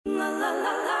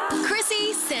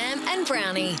and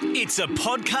Brownie. It's a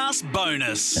podcast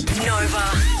bonus. Nova.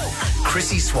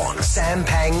 Chrissy Swan, Sam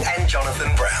Pang and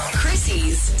Jonathan Brown.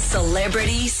 Chrissy's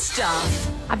Celebrity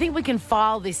Stuff. I think we can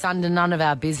file this under none of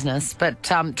our business, but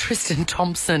Tristan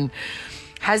Thompson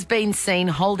has been seen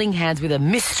holding hands with a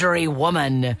mystery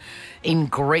woman in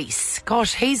Greece.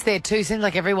 Gosh, he's there too. Seems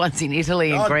like everyone's in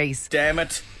Italy and Greece. Damn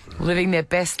it. Living their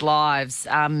best lives.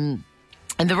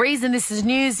 And the reason this is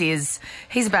news is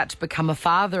he's about to become a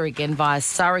father again via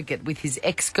surrogate with his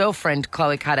ex-girlfriend,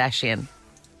 Khloe Kardashian.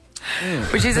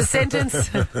 Which is a sentence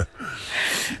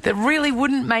that really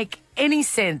wouldn't make any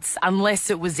sense unless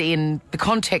it was in the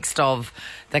context of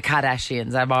the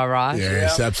Kardashians, am I right?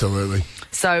 Yes, absolutely.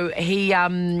 So he,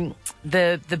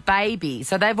 the baby,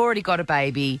 so they've already got a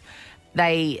baby.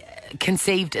 They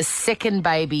conceived a second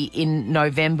baby in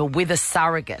November with a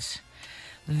surrogate.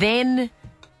 Then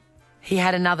he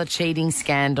had another cheating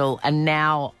scandal, and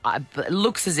now it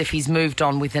looks as if he's moved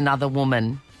on with another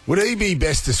woman. Would he be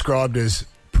best described as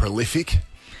prolific?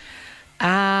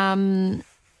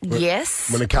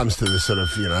 Yes. When it comes to the sort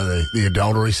of, the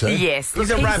adultery scene? Yes.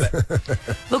 He's a rabbit.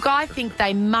 Look, I think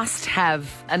they must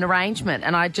have an arrangement,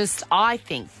 and I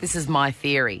think, this is my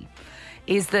theory,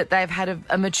 is that they've had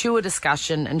a mature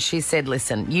discussion, and she said,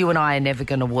 listen, you and I are never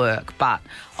going to work, but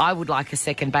I would like a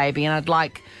second baby, and I'd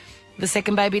like the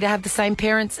second baby to have the same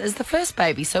parents as the first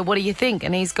baby, so what do you think?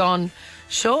 And he's gone,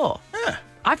 sure. Yeah.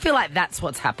 I feel like that's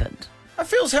what's happened. That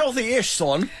feels healthy-ish,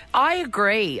 son. I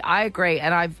agree,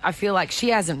 and I feel like she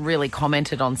hasn't really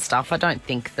commented on stuff. I don't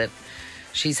think that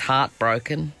she's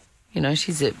heartbroken.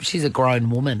 She's a grown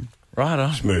woman. Right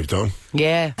on. Just moved on.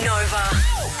 Yeah. Nova.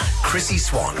 Chrissy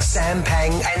Swan, Sam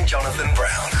Pang and Jonathan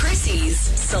Brown. Chrissy's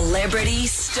Celebrity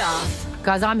Stuff.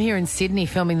 Guys, I'm here in Sydney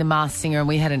filming The Masked Singer, and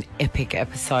we had an epic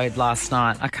episode last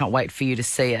night. I can't wait for you to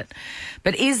see it.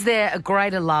 But is there a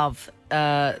greater love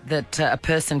that a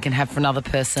person can have for another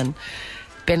person?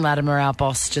 Ben Latimer, our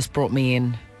boss, just brought me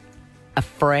in a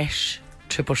fresh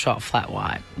triple shot flat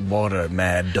white. What a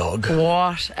mad dog.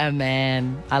 What a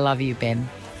man. I love you, Ben.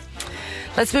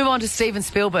 Let's move on to Steven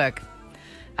Spielberg.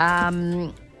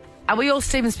 Are we all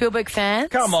Steven Spielberg fans?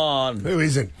 Come on. Who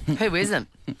isn't? Who isn't?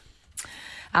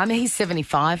 He's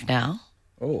 75 now.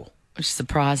 Oh. Which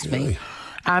surprised me.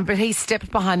 Really? But he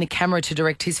stepped behind the camera to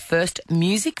direct his first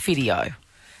music video.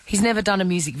 He's never done a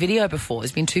music video before.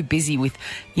 He's been too busy with,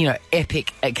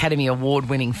 epic Academy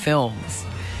Award-winning films.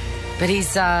 But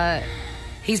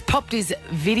he's popped his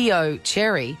video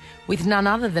cherry with none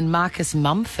other than Marcus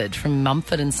Mumford from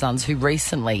Mumford & Sons, who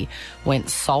recently went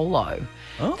solo.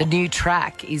 Oh. The new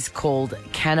track is called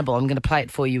Cannibal. I'm going to play it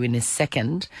for you in a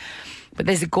second. But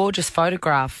there's a gorgeous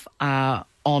photograph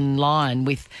online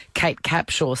with Kate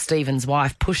Capshaw, Stephen's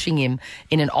wife, pushing him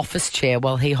in an office chair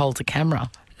while he holds a camera.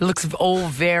 It looks all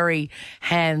very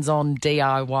hands-on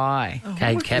DIY. Oh,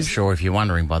 Kate Capshaw, if you're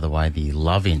wondering, by the way, the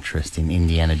love interest in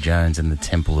Indiana Jones and the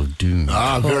Temple of Doom.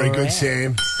 Ah, very good,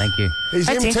 Sam. Thank you. Is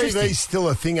That's interesting. MTV still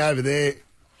a thing over there?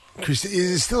 Chris,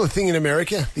 is it still a thing in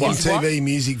America? The What? MTV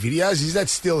music videos? Is that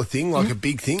still a thing, like a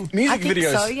big thing? Music I think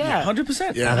videos. so, yeah.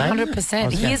 100%. Yeah.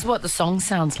 100%. Here's what the song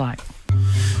sounds like.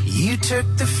 You took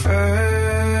the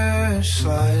first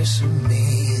slice of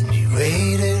me and you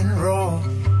ate it raw.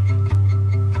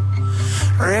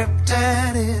 Ripped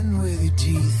at it with your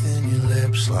teeth and your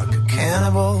lips like a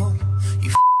cannibal. You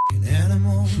f***ing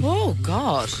animal. Oh,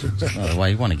 God. By the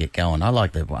way, you want to get going. I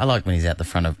like when he's out the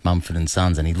front of Mumford &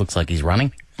 Sons and he looks like he's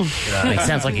running. It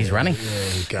sounds like he's running.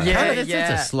 That's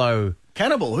a slow...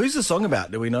 Cannibal, who's the song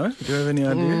about? Do we know? Do you have any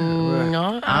idea?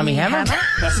 No, Army Hammer?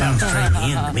 That sounds straight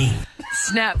in to me.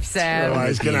 Snap, Sam. Oh,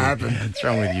 it's going to happen. What's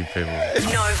wrong with you people?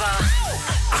 Nova.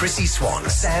 Chrissy Swan,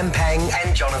 Sam Pang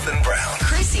and Jonathan Brown.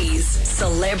 Chrissy's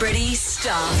Celebrity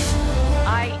Stuff.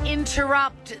 I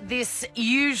interrupt this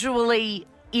usually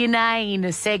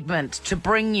inane segment to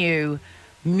bring you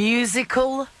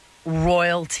musical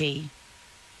royalty.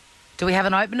 Do we have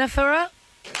an opener for her?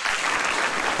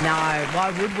 No,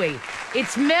 why would we?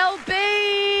 It's Mel B,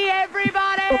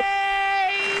 everybody!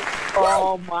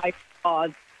 Oh, my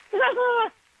God.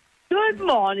 Good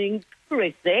morning,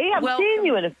 Chrissy. I've seen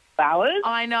you in a few hours.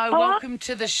 I know. Welcome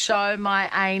to the show,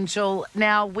 my angel.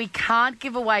 Now, we can't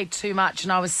give away too much,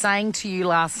 and I was saying to you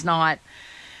last night,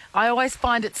 I always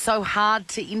find it so hard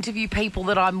to interview people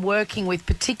that I'm working with,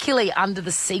 particularly under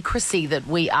the secrecy that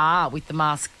we are with The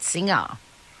Masked Singer.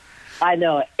 I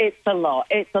know. It's a lot.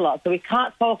 So we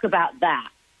can't talk about that,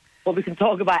 but we can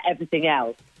talk about everything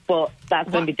else. But that's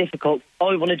going to be difficult. All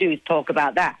we want to do is talk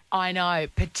about that. I know,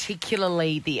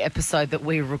 particularly the episode that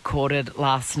we recorded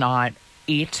last night.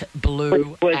 It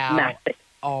blew was out. massive.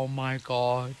 Oh, my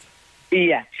God.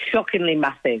 Yeah, shockingly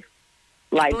massive.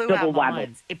 Like blew double our whammy.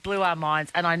 minds. It blew our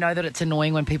minds. And I know that it's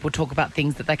annoying when people talk about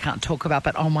things that they can't talk about,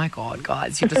 but oh my God,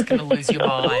 guys, you're just going to lose your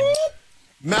mind.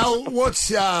 Mel, what's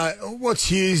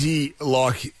Hughesy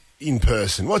like in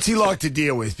person? What's he like to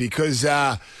deal with? Because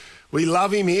we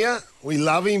love him here, we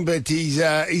love him, but he's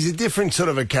a different sort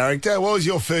of a character. What was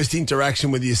your first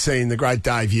interaction with your scene, the great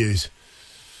Dave Hughes?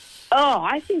 Oh,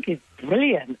 I think he's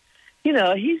brilliant. You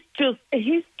know, he's just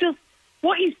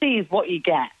what you see is what you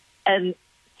get, and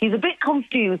he's a bit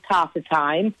confused half the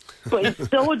time, but he's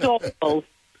so adorable,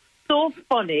 so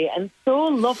funny, and so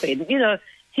loving. You know,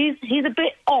 he's a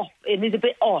bit off and he's a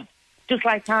bit odd, just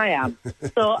like I am.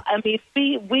 So, I mean,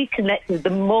 we connected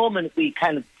the moment we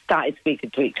kind of started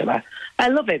speaking to each other. I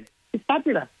love him. He's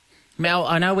fabulous. Mel,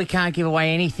 I know we can't give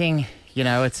away anything. You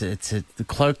know, it's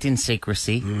cloaked in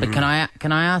secrecy. But can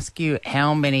I ask you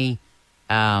how many,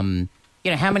 how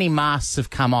many masks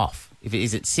have come off?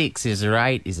 Is it 6? Is it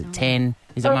 8? Is it 10?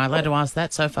 Am I allowed to ask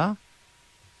that so far?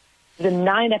 The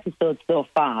 9 episodes so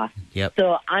far. Yep.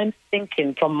 So I'm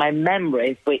thinking from my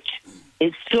memories, which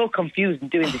it's so confusing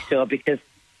doing the show because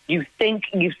you think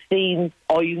you've seen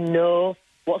or you know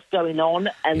what's going on,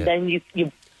 and then you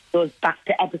goes back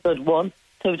to episode 1.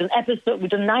 So we've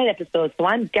done 9 episodes. So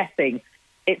I'm guessing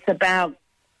it's about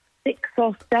 6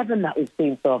 or 7 that we've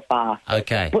seen so far.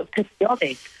 Okay. But to be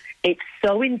honest, it's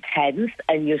so intense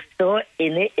and you're so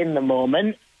in it in the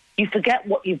moment, you forget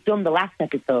what you've done the last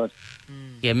episode.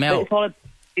 Yeah, Mel. So it's all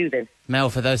confusing. Mel,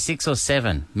 for those 6 or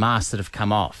 7 masks that have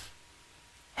come off,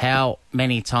 how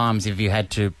many times have you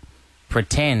had to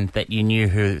pretend that you knew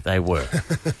who they were?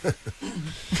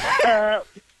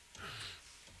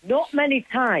 Not many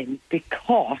times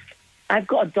because I've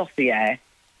got a dossier,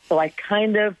 so I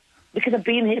because I've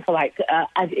been here for I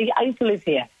used to live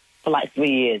here for 3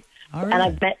 years, really? and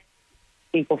I've met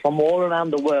people from all around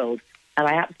the world, and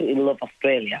I absolutely love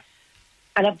Australia.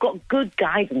 And I've got good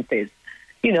guidances.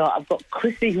 You know, I've got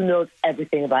Chrissy who knows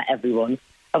everything about everyone.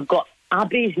 I've got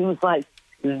Abby who's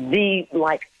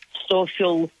the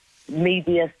social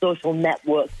media, social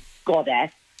network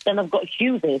goddess. Then I've got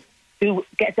Hughesy who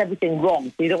gets everything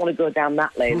wrong, so you don't want to go down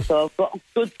that lane. So I've got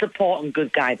good support and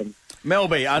good guidance. Mel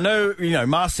B, I know,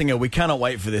 Masked Singer, we cannot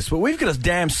wait for this, but we've got a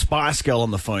damn Spice Girl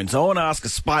on the phone, so I want to ask a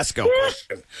Spice Girl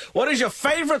question. What is your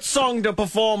favourite song to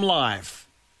perform live?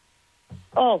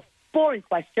 Oh, boring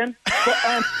question.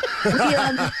 But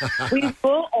we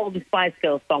wrote all the Spice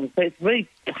Girls songs, so it's really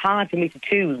hard for me to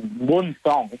choose one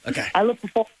song. Okay. I love to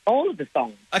perform all of the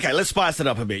songs. Okay, let's spice it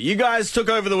up a bit. You guys took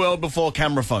over the world before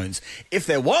camera phones. If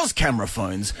there was camera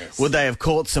phones, would they have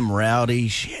caught some rowdy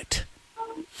shit?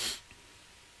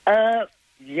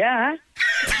 Yeah.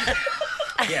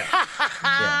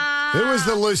 Who was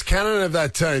the loose cannon of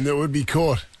that team that would be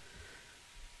caught?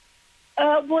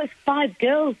 Well, it's 5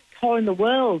 girls touring the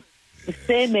world, the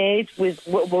same age, we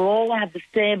all had the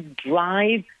same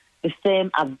drive, the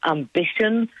same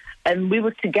ambition, and we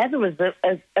were together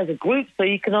as a group, so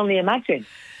you can only imagine.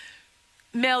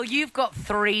 Mel, you've got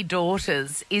 3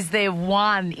 daughters. Is there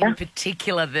one in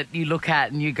particular that you look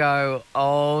at and you go,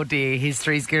 oh dear,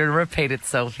 history's going to repeat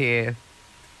itself here?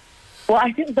 Well,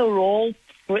 I think they're all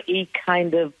pretty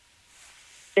kind of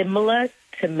similar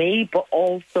to me, but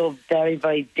also very,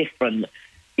 very different.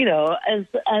 You know,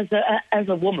 as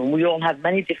a woman, we all have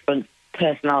many different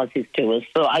personalities to us.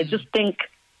 So I just think,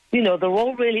 they're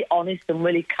all really honest and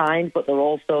really kind, but they're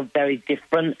also very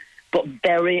different, but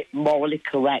very morally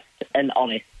correct and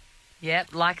honest.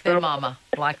 Yep, like their mama.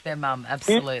 Like their mum,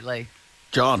 absolutely.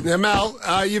 John. Now, Mel,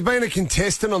 you've been a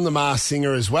contestant on The Masked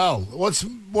Singer as well. What's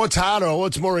harder or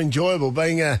what's more enjoyable,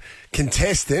 being a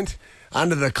contestant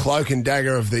under the cloak and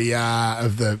dagger of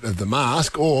the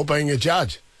mask, or being a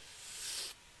judge?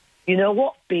 You know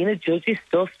what? Being a judge is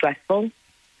so stressful.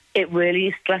 It really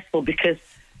is stressful because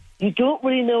you don't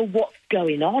really know what's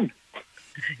going on.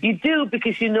 You do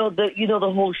because you know the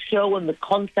whole show and the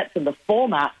concept and the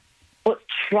format, but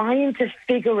trying to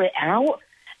figure it out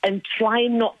and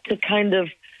trying not to kind of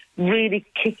really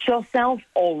kick yourself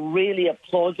or really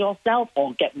applaud yourself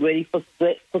or get really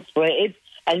frustrated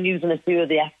and using a few of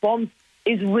the F-bombs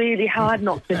is really hard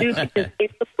not to do because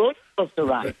it's a roller coaster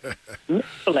ride.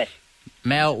 Literally.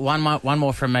 Mel, one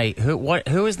more from me.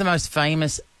 Who is the most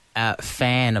famous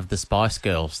fan of the Spice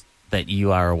Girls that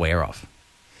you are aware of?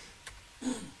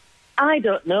 I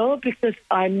don't know because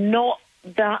I'm not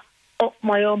that up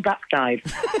my own backside.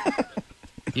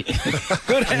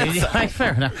 Good answer.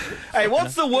 Fair enough. Hey,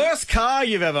 what's the worst car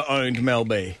you've ever owned, Mel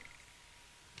B?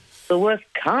 The worst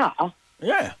car?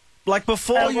 Yeah, like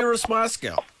before you were a Spice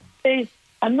Girl.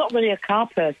 I'm not really a car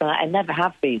person. I never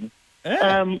have been.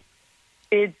 Yeah.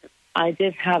 I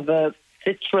did have a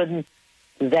Citroen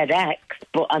ZX,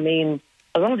 but I mean,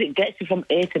 As long as it gets you from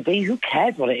A to B, who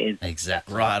cares what it is?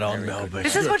 Exactly. Right on, Mel B.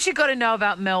 This is what you've got to know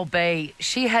about Mel B.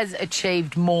 She has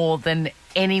achieved more than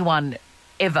anyone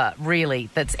ever, really,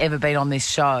 that's ever been on this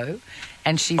show.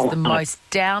 And she's the most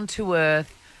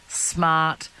down-to-earth,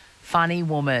 smart, funny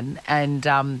woman. And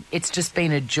it's just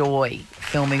been a joy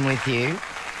filming with you.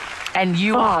 And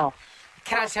you are,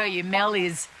 can I tell you, Mel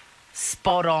is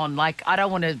spot on. Like, I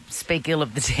don't want to speak ill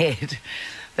of the dead,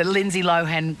 but Lindsay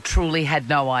Lohan truly had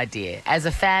no idea. As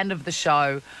a fan of the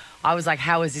show, I was like,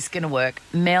 how is this going to work?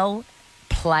 Mel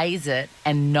plays it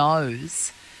and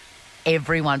knows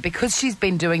everyone because she's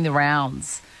been doing the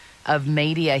rounds of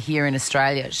media here in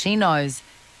Australia. She knows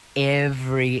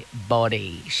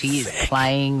everybody. She is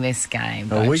playing this game.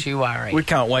 Don't you worry. We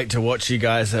can't wait to watch you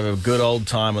guys have a good old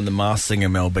time on The Masked Singer,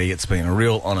 Mel B. It's been a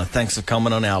real honour. Thanks for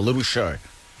coming on our little show.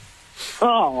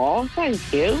 Oh,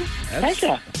 thank you.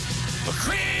 Pleasure.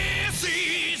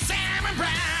 Chrissy, Sam and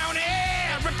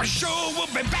Brownie, Ripper Show will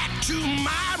be back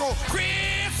tomorrow.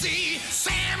 Chrissy,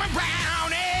 Sam and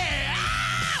Brownie,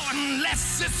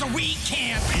 unless it's a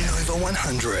weekend. Over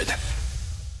 100.